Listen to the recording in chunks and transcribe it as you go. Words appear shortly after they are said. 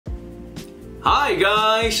Hi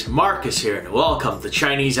guys, Marcus here and welcome to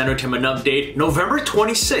Chinese Entertainment Update November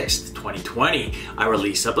 26th, 2020. I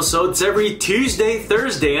release episodes every Tuesday,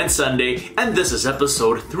 Thursday, and Sunday, and this is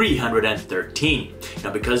episode 313.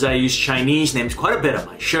 Now because I use Chinese names quite a bit on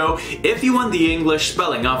my show, if you want the English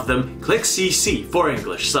spelling of them, click CC for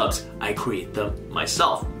English subs. I create them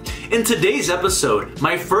myself. In today's episode,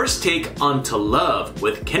 my first take on To Love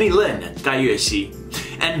with Kenny Lin and Gai Yuexi,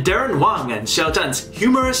 and Darren, Wang, and Xiao Zhan's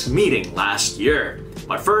humorous meeting last year.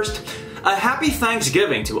 But first, a happy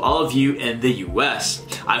Thanksgiving to all of you in the US.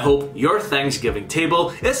 I hope your Thanksgiving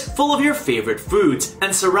table is full of your favorite foods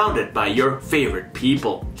and surrounded by your favorite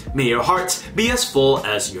people. May your hearts be as full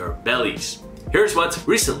as your bellies. Here's what's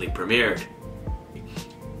recently premiered.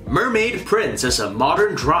 Mermaid Prince is a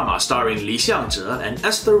modern drama starring Xiao and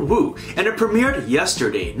Esther Wu, and it premiered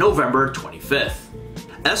yesterday, November 25th.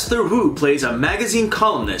 Esther Wu plays a magazine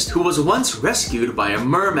columnist who was once rescued by a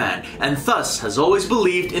merman and thus has always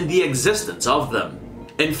believed in the existence of them.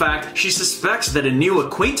 In fact, she suspects that a new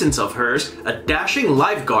acquaintance of hers, a dashing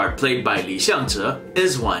lifeguard played by Xiao,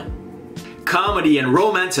 is one. Comedy and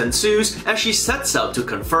romance ensues as she sets out to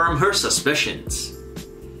confirm her suspicions.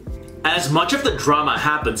 As much of the drama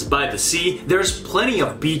happens by the sea, there's plenty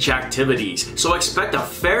of beach activities, so expect a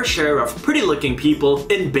fair share of pretty-looking people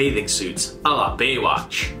in bathing suits, a la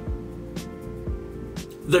Baywatch.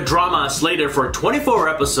 The drama is slated for 24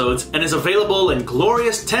 episodes and is available in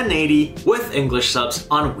glorious 1080 with English subs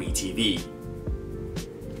on WeTV.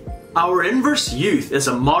 Our Inverse Youth is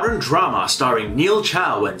a modern drama starring Neil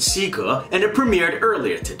Xiao and Sike, and it premiered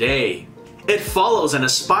earlier today. It follows an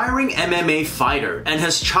aspiring MMA fighter and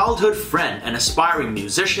his childhood friend, an aspiring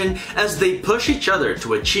musician, as they push each other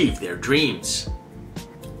to achieve their dreams.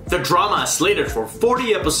 The drama is slated for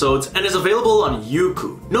 40 episodes and is available on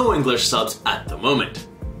Youku, no English subs at the moment.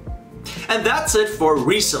 And that's it for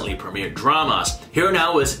recently premiered dramas. Here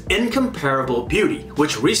now is Incomparable Beauty,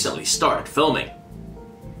 which recently started filming.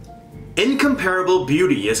 Incomparable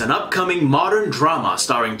Beauty is an upcoming modern drama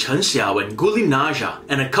starring Xiao and Gulinaja,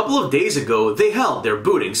 and a couple of days ago they held their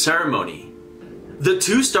booting ceremony. The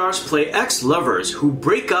two stars play ex-lovers who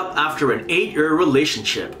break up after an 8-year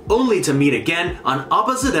relationship, only to meet again on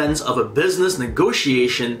opposite ends of a business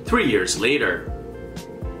negotiation 3 years later.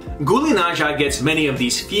 Gulinaja gets many of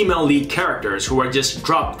these female lead characters who are just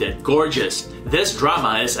drop-dead gorgeous. This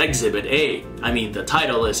drama is Exhibit A. I mean, the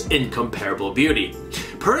title is Incomparable Beauty.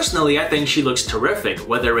 Personally, I think she looks terrific,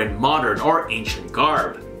 whether in modern or ancient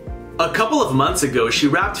garb. A couple of months ago, she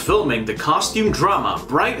wrapped filming the costume drama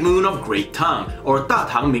Bright Moon of Great Tang, or Da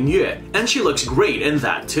Tang Ming Yue, and she looks great in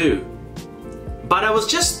that too. But I was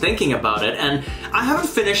just thinking about it, and I haven't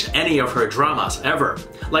finished any of her dramas ever.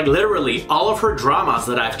 Like literally all of her dramas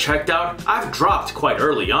that I've checked out, I've dropped quite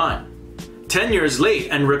early on. 10 Years Late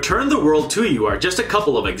and Return the World to You are just a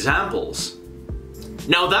couple of examples.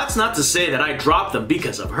 Now that's not to say that I dropped them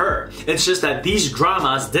because of her, it's just that these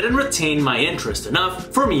dramas didn't retain my interest enough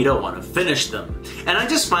for me to want to finish them. And I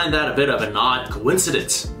just find that a bit of an odd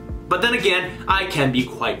coincidence. But then again, I can be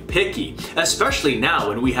quite picky, especially now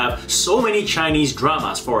when we have so many Chinese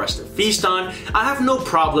dramas for us to feast on. I have no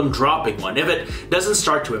problem dropping one if it doesn't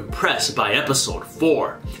start to impress by episode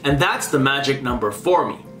 4. And that's the magic number for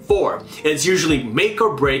me. 4. It's usually make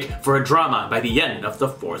or break for a drama by the end of the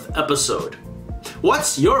 4th episode.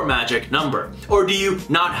 What's your magic number? Or do you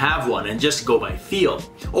not have one and just go by feel?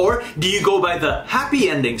 Or do you go by the happy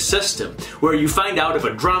ending system, where you find out if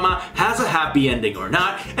a drama has a happy ending or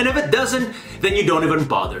not, and if it doesn't, then you don't even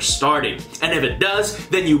bother starting. And if it does,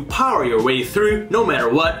 then you power your way through no matter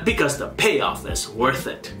what because the payoff is worth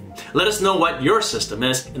it. Let us know what your system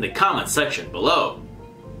is in the comment section below.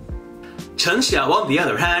 Xiao, on the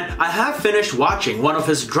other hand, I have finished watching one of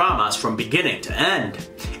his dramas from beginning to end.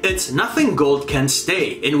 It's Nothing Gold Can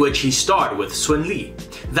Stay, in which he starred with Sun Li.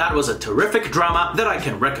 That was a terrific drama that I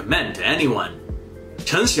can recommend to anyone.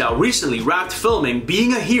 Xiao recently wrapped filming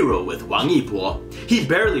Being a Hero with Wang. He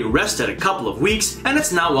barely rested a couple of weeks and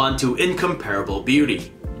it's now on to Incomparable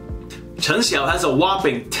Beauty. Xiao has a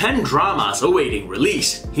whopping 10 dramas awaiting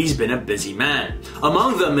release. He's been a busy man.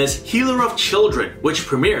 Among them is Healer of Children, which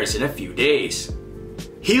premieres in a few days.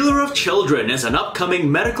 Healer of Children is an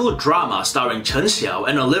upcoming medical drama starring Xiao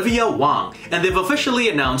and Olivia Wang, and they've officially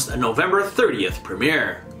announced a November 30th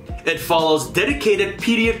premiere. It follows dedicated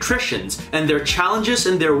pediatricians and their challenges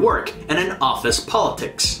in their work and in office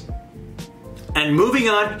politics. And moving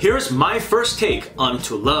on, here's my first take on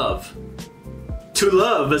To Love. To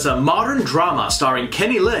Love is a modern drama starring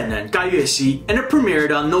Kenny Lin and Gai Yuexi, and it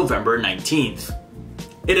premiered on November 19th.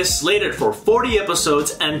 It is slated for 40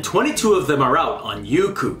 episodes and 22 of them are out on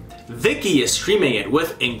Youku. Vicky is streaming it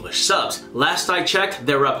with English subs. Last I checked,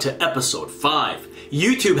 they're up to episode 5.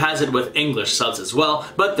 YouTube has it with English subs as well,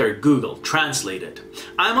 but they're Google translated.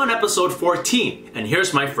 I'm on episode 14, and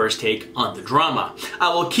here's my first take on the drama.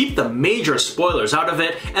 I will keep the major spoilers out of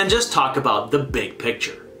it and just talk about the big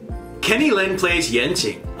picture. Kenny Lin plays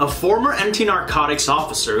Yanjing, a former anti-narcotics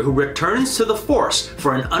officer who returns to the force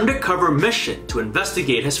for an undercover mission to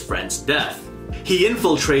investigate his friend's death. He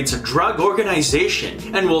infiltrates a drug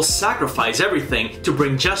organization and will sacrifice everything to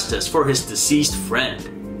bring justice for his deceased friend.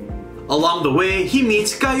 Along the way, he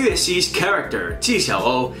meets Gai Yuexi's character,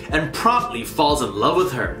 Xiao, and promptly falls in love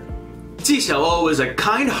with her. Xiao is a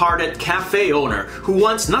kind-hearted cafe owner who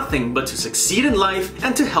wants nothing but to succeed in life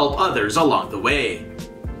and to help others along the way.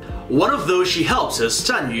 One of those she helps is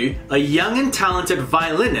Zhan, a young and talented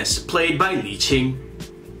violinist played by Li Qing.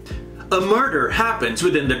 A murder happens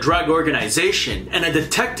within the drug organization, and a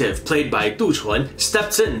detective played by Du Chun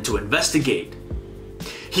steps in to investigate.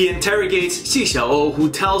 He interrogates Xiao, who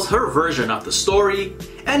tells her version of the story,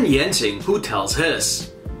 and Yanjing, who tells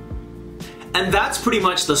his. And that's pretty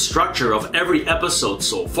much the structure of every episode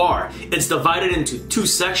so far. It's divided into 2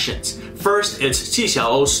 sections. First, it's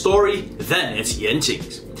Xiao's story, then it's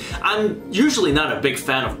Yanjing's. I'm usually not a big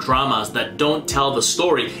fan of dramas that don't tell the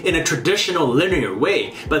story in a traditional linear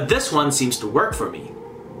way, but this one seems to work for me.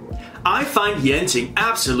 I find Yanjing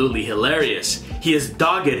absolutely hilarious. He is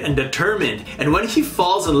dogged and determined, and when he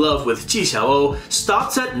falls in love with Xiao,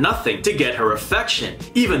 stops at nothing to get her affection,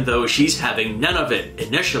 even though she's having none of it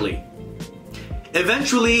initially.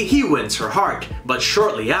 Eventually, he wins her heart, but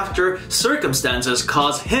shortly after, circumstances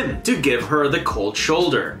cause him to give her the cold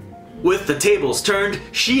shoulder. With the tables turned,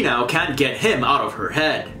 she now can't get him out of her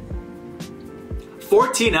head.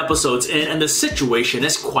 14 episodes in and the situation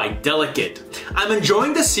is quite delicate. I'm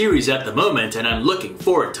enjoying the series at the moment and I'm looking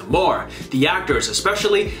forward to more. The actors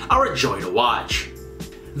especially are a joy to watch.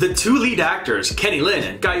 The 2 lead actors, Kenny Lin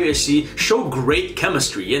and Gai Yuexi, show great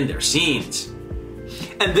chemistry in their scenes.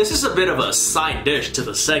 And this is a bit of a side dish to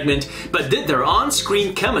the segment, but did their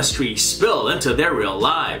on-screen chemistry spill into their real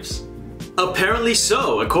lives? Apparently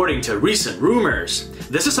so, according to recent rumors.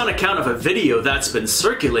 This is on account of a video that's been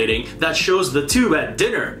circulating that shows the 2 at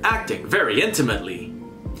dinner acting very intimately.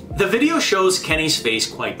 The video shows Kenny's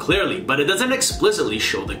face quite clearly, but it doesn't explicitly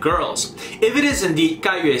show the girls. If it is indeed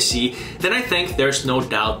Gai Yuexi, then I think there's no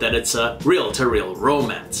doubt that it's a real-to-real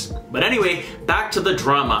romance. But anyway, back to the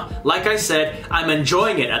drama. Like I said, I'm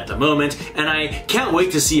enjoying it at the moment, and I can't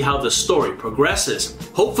wait to see how the story progresses.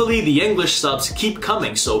 Hopefully the English subs keep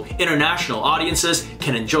coming so international audiences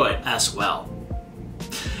can enjoy it as well.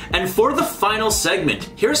 And for the final segment,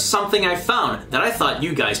 here's something I found that I thought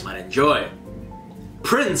you guys might enjoy.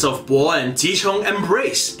 Prince of Bo and Jichong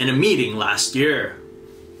embrace in a meeting last year.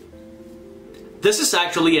 This is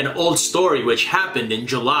actually an old story which happened in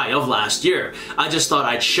July of last year. I just thought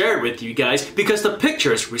I'd share it with you guys because the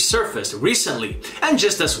pictures resurfaced recently, and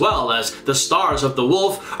just as well as the stars of the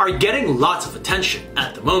wolf are getting lots of attention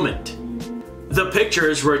at the moment. The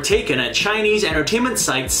pictures were taken at Chinese entertainment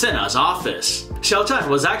site Sina's office. Zhan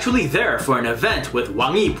was actually there for an event with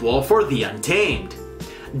Wang for The Untamed.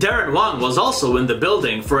 Darren Wang was also in the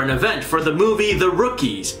building for an event for the movie The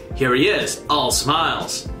Rookies. Here he is, all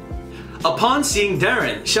smiles. Upon seeing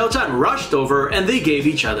Darren, Zhan rushed over and they gave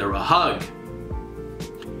each other a hug.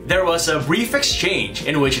 There was a brief exchange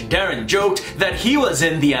in which Darren joked that he was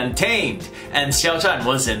in The Untamed and Zhan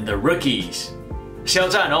was in The Rookies.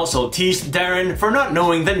 Zhan also teased Darren for not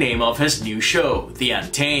knowing the name of his new show, The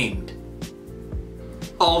Untamed.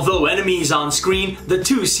 Although enemies on screen, the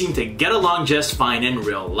 2 seem to get along just fine in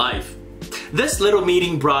real life. This little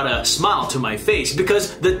meeting brought a smile to my face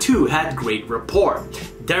because the 2 had great rapport.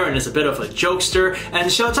 Darren is a bit of a jokester and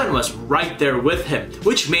Zhan was right there with him,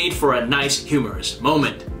 which made for a nice humorous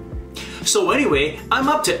moment. So anyway, I'm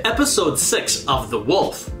up to episode 6 of The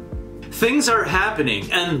Wolf. Things are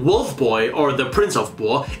happening and Wolf Boy, or the Prince of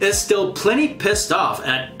Bo, is still plenty pissed off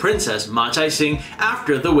at Princess Ma Chai-sing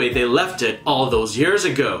after the way they left it all those years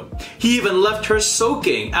ago. He even left her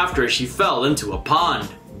soaking after she fell into a pond.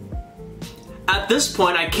 At this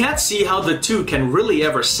point, I can't see how the 2 can really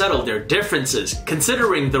ever settle their differences,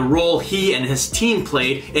 considering the role he and his team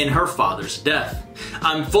played in her father's death.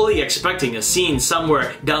 I'm fully expecting a scene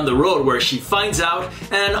somewhere down the road where she finds out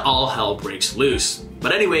and all hell breaks loose.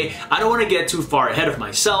 But anyway, I don't want to get too far ahead of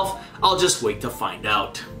myself, I'll just wait to find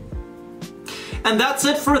out. And that's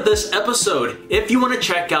it for this episode. If you want to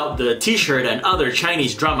check out the t-shirt and other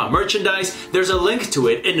Chinese drama merchandise, there's a link to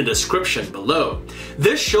it in the description below.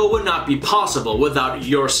 This show would not be possible without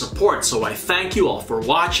your support, so I thank you all for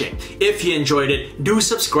watching. If you enjoyed it, do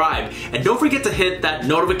subscribe, and don't forget to hit that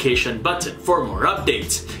notification button for more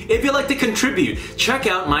updates. If you'd like to contribute, check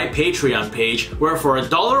out my Patreon page, where for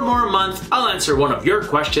 $1 more a month, I'll answer one of your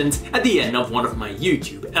questions at the end of one of my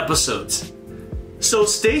YouTube episodes. So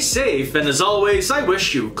stay safe, and as always, I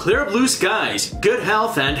wish you clear blue skies, good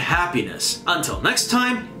health, and happiness. Until next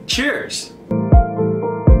time, cheers!